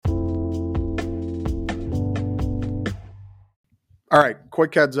All right,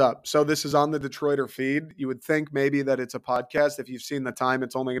 quick heads up. So this is on the Detroiter feed. You would think maybe that it's a podcast. If you've seen the time,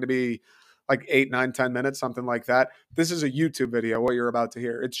 it's only going to be like 8, 9, 10 minutes, something like that. This is a YouTube video, what you're about to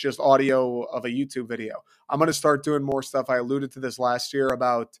hear. It's just audio of a YouTube video. I'm going to start doing more stuff. I alluded to this last year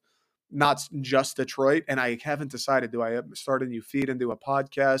about not just Detroit, and I haven't decided, do I start a new feed and do a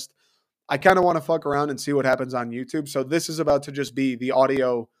podcast? I kind of want to fuck around and see what happens on YouTube. So this is about to just be the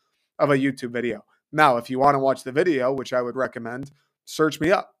audio of a YouTube video. Now, if you want to watch the video, which I would recommend, search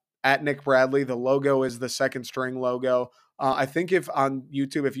me up at Nick Bradley. The logo is the second string logo. I think if on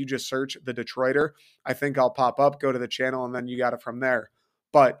YouTube, if you just search the Detroiter, I think I'll pop up, go to the channel, and then you got it from there.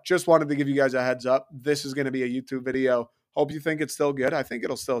 But just wanted to give you guys a heads up. This is going to be a YouTube video. Hope you think it's still good. I think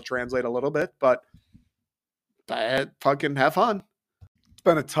it'll still translate a little bit, but fucking have fun. It's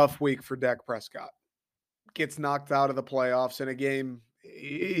been a tough week for Dak Prescott. Gets knocked out of the playoffs in a game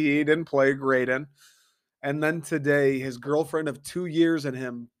he didn't play great in. And then today, his girlfriend of 2 years and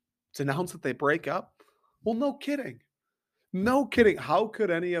him to announce that they break up. Well, no kidding. No kidding. How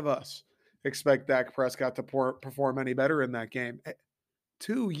could any of us expect Dak Prescott to perform any better in that game?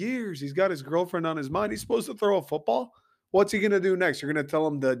 2 years. He's got his girlfriend on his mind. He's supposed to throw a football. What's he going to do next? You're going to tell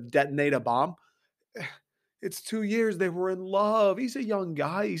him to detonate a bomb? It's 2 years. They were in love. He's a young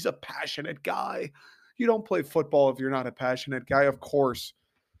guy. He's a passionate guy. You don't play football if you're not a passionate guy. Of course,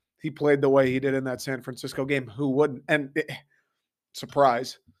 he played the way he did in that San Francisco game. Who wouldn't? And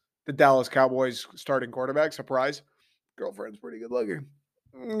surprise, the Dallas Cowboys starting quarterback, surprise, girlfriend's pretty good looking.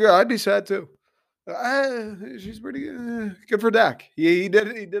 Yeah, I'd be sad too. She's pretty good for Dak. He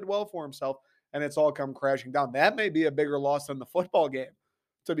did well for himself, and it's all come crashing down. That may be a bigger loss than the football game,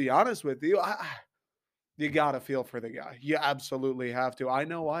 to be honest with you. You got to feel for the guy. You absolutely have to. I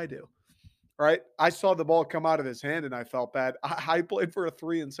know I do. Right? I saw the ball come out of his hand and I felt bad. I played for a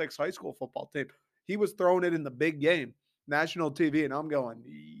 3-6 high school football team. He was throwing it in the big game, national TV, and I'm going,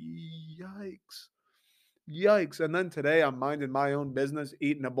 yikes. Yikes. And then today I'm minding my own business,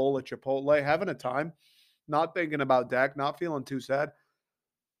 eating a bowl of Chipotle, having a time, not thinking about Dak, not feeling too sad.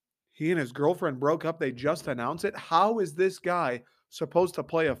 He and his girlfriend broke up. They just announced it. How is this guy supposed to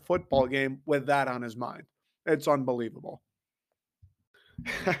play a football game with that on his mind? It's unbelievable.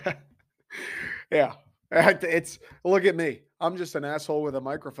 Yeah. It's look at me. I'm just an asshole with a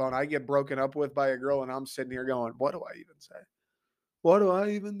microphone. I get broken up with by a girl and I'm sitting here going, what do I even say? What do I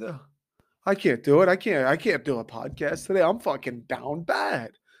even do? I can't do it. I can't do a podcast today. I'm fucking down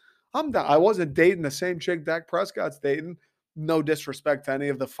bad. I'm down. I wasn't dating the same chick Dak Prescott's dating. No disrespect to any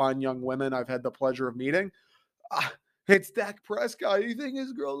of the fine young women I've had the pleasure of meeting. It's Dak Prescott. You think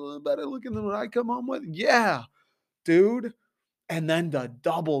his girl's a little better looking than what I come home with? Yeah, dude. And then to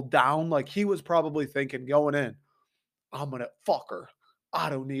double down, like he was probably thinking going in, I'm going to fuck her. I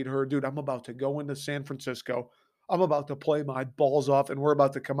don't need her, dude. I'm about to go into San Francisco. I'm about to play my balls off, and we're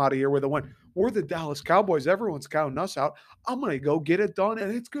about to come out of here with a win. We're the Dallas Cowboys. Everyone's counting us out. I'm going to go get it done,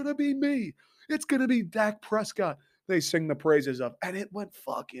 and it's going to be me. It's going to be Dak Prescott. They sing the praises of, and it went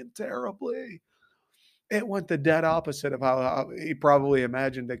fucking terribly. It went the dead opposite of how he probably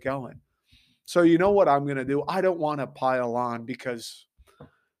imagined it going. So you know what I'm going to do? I don't want to pile on because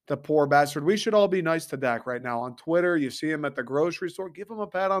the poor bastard. We should all be nice to Dak right now. On Twitter, you see him at the grocery store, give him a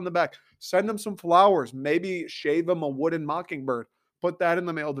pat on the back. Send him some flowers. Maybe shave him a wooden mockingbird. Put that in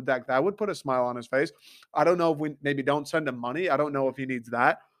the mail to Dak. That would put a smile on his face. I don't know if we maybe don't send him money. I don't know if he needs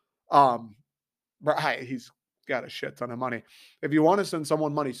that. But he's got a shit ton of money. If you want to send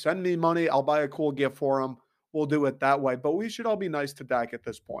someone money, send me money. I'll buy a cool gift for him. We'll do it that way. But we should all be nice to Dak at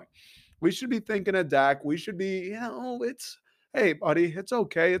this point. We should be thinking of Dak. We should be, hey, buddy, it's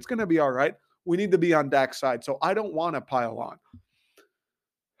okay. It's going to be all right. We need to be on Dak's side. So I don't want to pile on.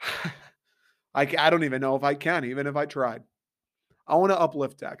 I don't even know if I can, even if I tried. I want to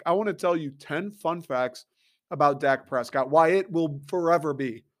uplift Dak. I want to tell you 10 fun facts about Dak Prescott, why it will forever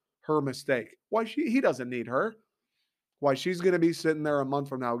be her mistake, why he doesn't need her, why she's going to be sitting there a month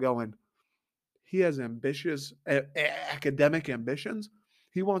from now going, he has ambitious academic ambitions.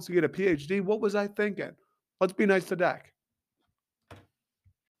 He wants to get a PhD. What was I thinking? Let's be nice to Dak.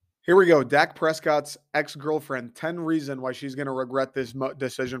 Here we go. Dak Prescott's ex-girlfriend, 10 reasons why she's going to regret this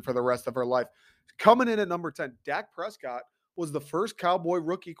decision for the rest of her life. Coming in at number 10, Dak Prescott was the first Cowboy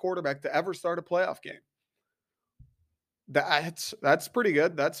rookie quarterback to ever start a playoff game. That's pretty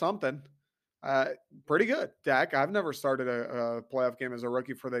good. That's something. Pretty good. Dak, I've never started a playoff game as a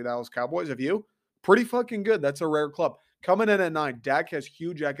rookie for the Dallas Cowboys. Have you? Pretty fucking good. That's a rare club. Coming in at 9, Dak has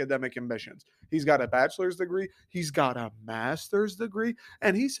huge academic ambitions. He's got a bachelor's degree. He's got a master's degree.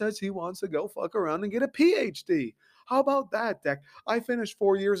 And he says he wants to go fuck around and get a PhD. How about that, Dak? I finished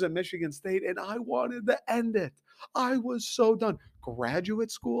 4 years at Michigan State, and I wanted to end it. I was so done.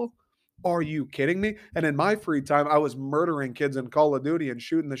 Graduate school? Are you kidding me? And in my free time, I was murdering kids in Call of Duty and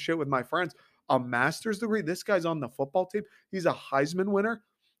shooting the shit with my friends. A master's degree? This guy's on the football team. He's a Heisman winner.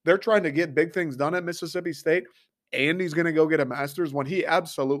 They're trying to get big things done at Mississippi State, and he's going to go get a master's when he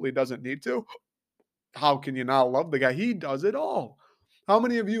absolutely doesn't need to. How can you not love the guy? He does it all. How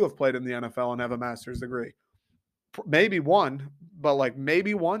many of you have played in the NFL and have a master's degree? Maybe one, but like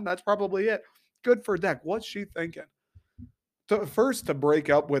maybe one. That's probably it. Good for Dak. What's she thinking? First, to break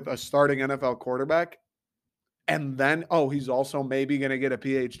up with a starting NFL quarterback, and then, oh, he's also maybe going to get a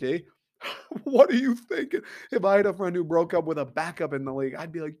PhD. What are you thinking? If I had a friend who broke up with a backup in the league,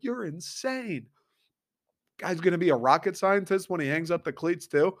 I'd be like, you're insane. Guy's going to be a rocket scientist when he hangs up the cleats,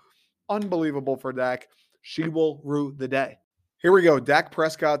 too. Unbelievable for Dak. She will rue the day. Here we go. Dak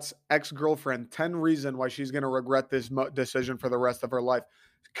Prescott's ex-girlfriend, 10 reasons why she's going to regret this decision for the rest of her life.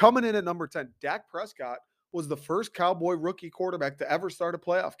 Coming in at number 10, Dak Prescott was the first Cowboy rookie quarterback to ever start a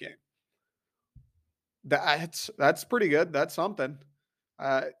playoff game. That's pretty good. That's something.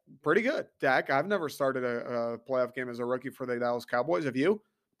 Pretty good. Dak, I've never started a playoff game as a rookie for the Dallas Cowboys. Have you?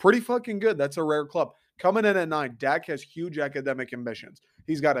 Pretty fucking good. That's a rare club. Coming in at 9, Dak has huge academic ambitions.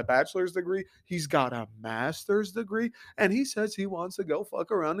 He's got a bachelor's degree. He's got a master's degree. And he says he wants to go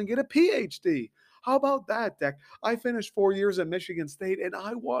fuck around and get a PhD. How about that, Dak? I finished 4 years at Michigan State and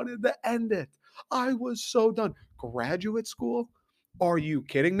I wanted to end it. I was so done. Graduate school? Are you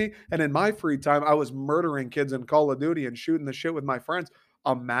kidding me? And in my free time, I was murdering kids in Call of Duty and shooting the shit with my friends.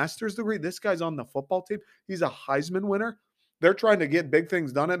 A master's degree? This guy's on the football team. He's a Heisman winner. They're trying to get big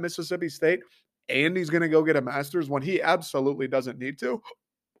things done at Mississippi State, and he's going to go get a master's when he absolutely doesn't need to.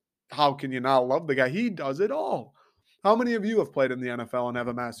 How can you not love the guy? He does it all. How many of you have played in the NFL and have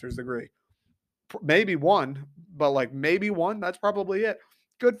a master's degree? Maybe one, but like maybe one. That's probably it.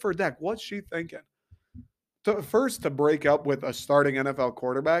 Good for Dak. What's she thinking? First, to break up with a starting NFL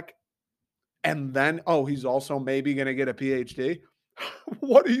quarterback, and then, oh, he's also maybe going to get a PhD.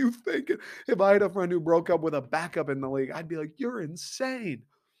 What are you thinking? If I had a friend who broke up with a backup in the league, I'd be like, you're insane.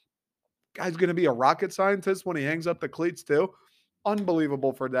 Guy's going to be a rocket scientist when he hangs up the cleats, too.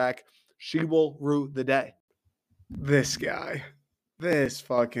 Unbelievable for Dak. She will rue the day. This guy. This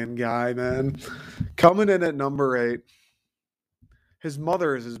fucking guy, man. Coming in at number 8. His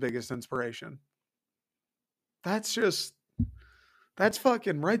mother is his biggest inspiration. That's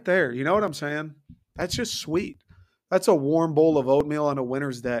fucking right there. You know what I'm saying? That's just sweet. That's a warm bowl of oatmeal on a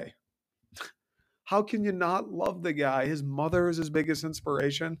winter's day. How can you not love the guy? His mother is his biggest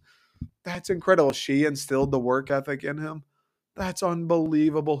inspiration. That's incredible. She instilled the work ethic in him. That's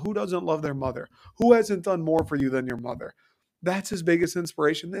unbelievable. Who doesn't love their mother? Who hasn't done more for you than your mother? That's his biggest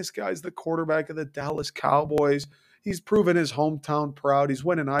inspiration. This guy's the quarterback of the Dallas Cowboys. He's proven his hometown proud. He's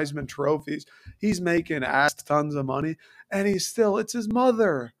winning Heisman trophies. He's making ass tons of money. And it's his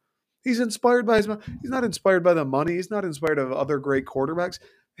mother. He's inspired by his mother. He's not inspired by the money. He's not inspired by other great quarterbacks.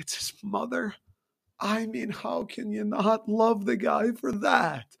 It's his mother. I mean, how can you not love the guy for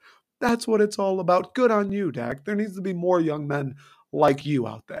that? That's what it's all about. Good on you, Dak. There needs to be more young men like you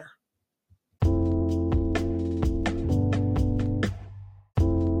out there.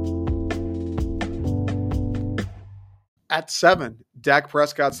 At 7, Dak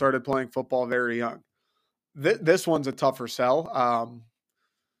Prescott started playing football very young. This one's a tougher sell.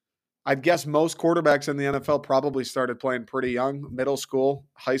 I'd guess most quarterbacks in the NFL probably started playing pretty young, middle school,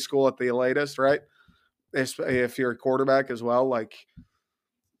 high school at the latest, right? If you're a quarterback as well,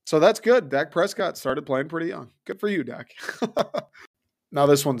 so that's good. Dak Prescott started playing pretty young. Good for you, Dak. Now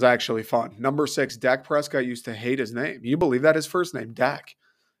this one's actually fun. Number 6, Dak Prescott used to hate his name. You believe that? His first name, Dak.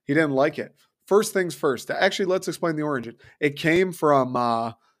 He didn't like it. First things first. Actually, let's explain the origin. It came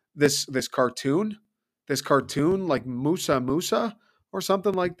from this cartoon. This cartoon, like Musa or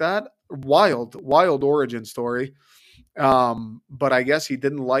something like that. Wild origin story. But I guess he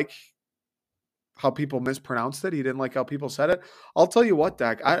didn't like how people mispronounced it. He didn't like how people said it. I'll tell you what,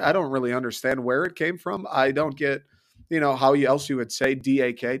 Dak, I don't really understand where it came from. I don't get, how else you would say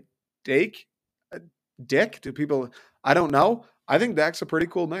D-A-K. Dake? Dick? Do people, I don't know. I think Dak's a pretty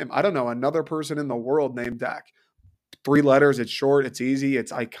cool name. I don't know another person in the world named Dak. 3 letters, it's short, it's easy,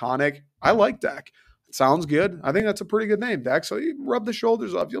 it's iconic. I like Dak. It sounds good. I think that's a pretty good name, Dak. So you rub the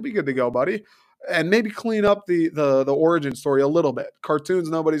shoulders off. You'll be good to go, buddy. And maybe clean up the origin story a little bit. Cartoons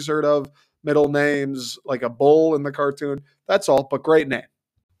nobody's heard of, middle names, like a bull in the cartoon. That's all, but great name.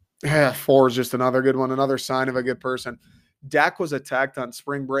 Yeah, 4 is just another good one, another sign of a good person. Dak was attacked on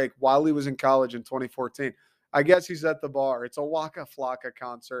spring break while he was in college in 2014. I guess he's at the bar. It's a Waka Flocka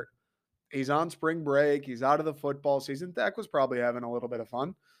concert. He's on spring break. He's out of the football season. Dak was probably having a little bit of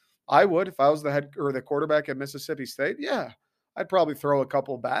fun. I would if I was the head or the quarterback at Mississippi State. Yeah, I'd probably throw a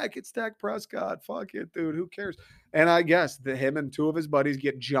couple back. It's Dak Prescott. Fuck it, dude. Who cares? And I guess him and two of his buddies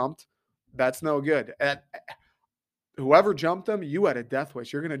get jumped. That's no good. And whoever jumped him, you had a death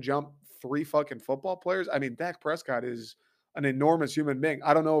wish. You're going to jump three fucking football players. I mean, Dak Prescott is an enormous human being.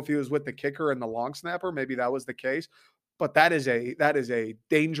 I don't know if he was with the kicker and the long snapper. Maybe that was the case, but that is a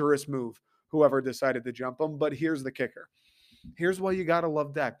dangerous move. Whoever decided to jump him. But here's the kicker. Here's why you gotta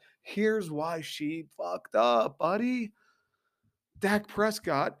love Dak. Here's why she fucked up, buddy. Dak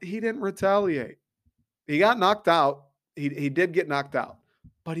Prescott, he didn't retaliate. He got knocked out. He did get knocked out,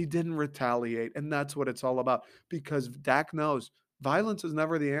 but he didn't retaliate. And that's what it's all about because Dak knows violence is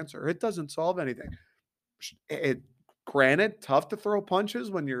never the answer. It doesn't solve anything. Granted, tough to throw punches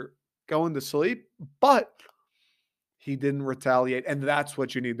when you're going to sleep, but he didn't retaliate. And that's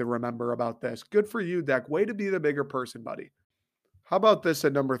what you need to remember about this. Good for you, Dak. Way to be the bigger person, buddy. How about this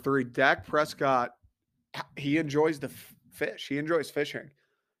at number 3? Dak Prescott, he enjoys the fish. He enjoys fishing.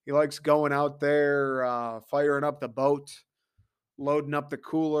 He likes going out there, firing up the boat, loading up the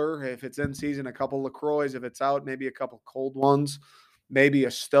cooler. If it's in season, a couple LaCroix. If it's out, maybe a couple cold ones, maybe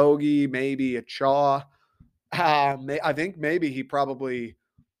a stogie, maybe a chaw. I think maybe he probably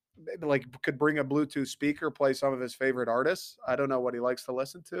could bring a Bluetooth speaker, play some of his favorite artists. I don't know what he likes to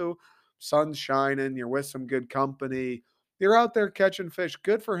listen to. Sun's shining. You're with some good company. You're out there catching fish.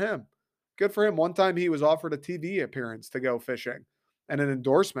 Good for him. Good for him. One time he was offered a TV appearance to go fishing and an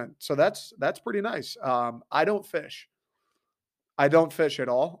endorsement. So that's pretty nice. I don't fish. I don't fish at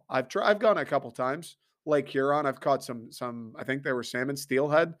all. I've gone a couple times. Lake Huron, I've caught some. I think they were salmon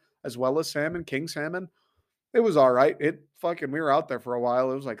steelhead as well as salmon, king salmon. It was all right. We were out there for a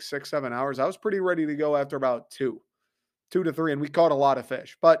while. It was like 6, 7 hours. I was pretty ready to go after about 2 to 3, and we caught a lot of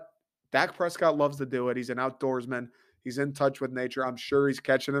fish. But Dak Prescott loves to do it. He's an outdoorsman. He's in touch with nature. I'm sure he's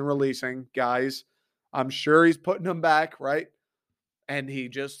catching and releasing guys. I'm sure he's putting them back, right? And he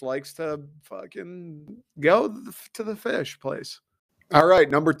just likes to fucking go to the fish place. All right,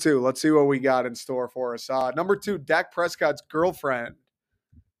 number 2. Let's see what we got in store for us. Number 2, Dak Prescott's girlfriend.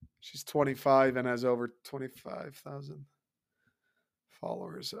 She's 25 and has over 25,000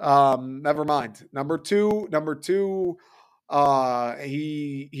 followers. Never mind. Number two,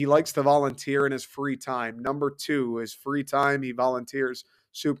 he likes to volunteer in his free time. Number 2, his free time, he volunteers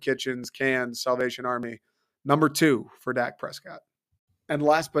soup kitchens, cans, Salvation Army. Number 2 for Dak Prescott. And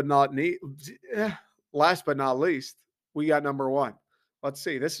last but not least, we got number 1. Let's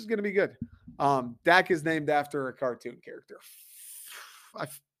see. This is going to be good. Dak is named after a cartoon character.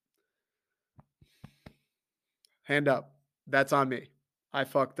 Hand up. That's on me. I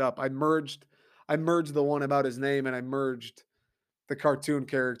fucked up. I merged the one about his name and I merged the cartoon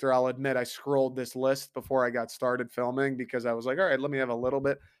character. I'll admit I scrolled this list before I got started filming because I was like, all right, let me have a little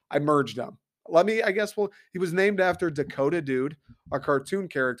bit. I merged them. He was named after Dakota Dude, a cartoon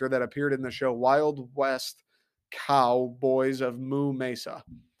character that appeared in the show Wild West Cowboys of Moo Mesa.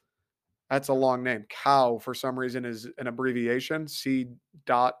 That's a long name. Cow, for some reason, is an abbreviation. C.O.W.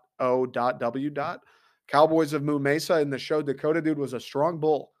 Cowboys of Moo Mesa. In the show, Dakota Dude was a strong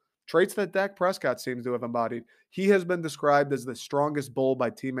bull. Traits that Dak Prescott seems to have embodied. He has been described as the strongest bull by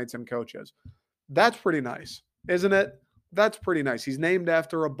teammates and coaches. That's pretty nice, isn't it? That's pretty nice. He's named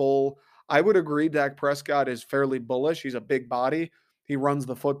after a bull. I would agree Dak Prescott is fairly bullish. He's a big body. He runs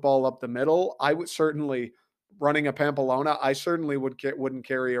the football up the middle. I would certainly, running a Pamplona, I certainly wouldn't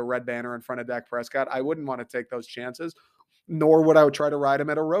carry a red banner in front of Dak Prescott. I wouldn't want to take those chances, nor would I try to ride him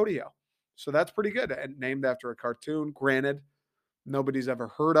at a rodeo. So that's pretty good. And named after a cartoon, granted, nobody's ever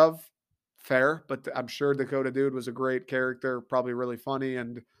heard of. Fair, but I'm sure Dakota Dude was a great character, probably really funny,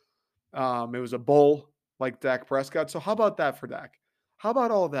 and it was a bull like Dak Prescott. So how about that for Dak? How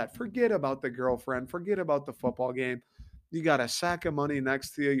about all that? Forget about the girlfriend. Forget about the football game. You got a sack of money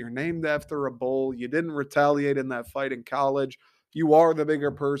next to you. You're named after a bull. You didn't retaliate in that fight in college. You are the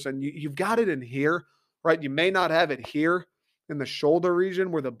bigger person. You've got it in here, right? You may not have it here in the shoulder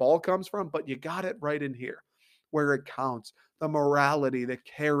region where the ball comes from, but you got it right in here where it counts. The morality, the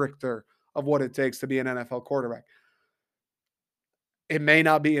character of what it takes to be an NFL quarterback. It may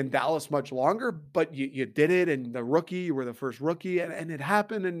not be in Dallas much longer, but you did it, and you were the first rookie, and it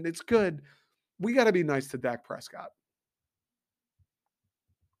happened, and it's good. We got to be nice to Dak Prescott.